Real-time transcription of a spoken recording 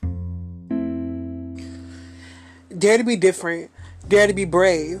Dare to be different. Dare to be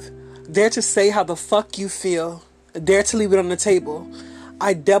brave. Dare to say how the fuck you feel. Dare to leave it on the table.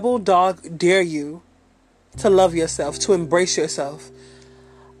 I double dog dare you to love yourself, to embrace yourself.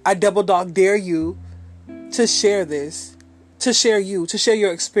 I double dog dare you to share this, to share you, to share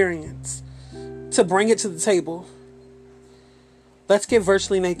your experience, to bring it to the table. Let's get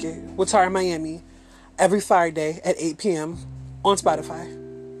virtually naked with Tara Miami every Friday at 8 p.m. on Spotify.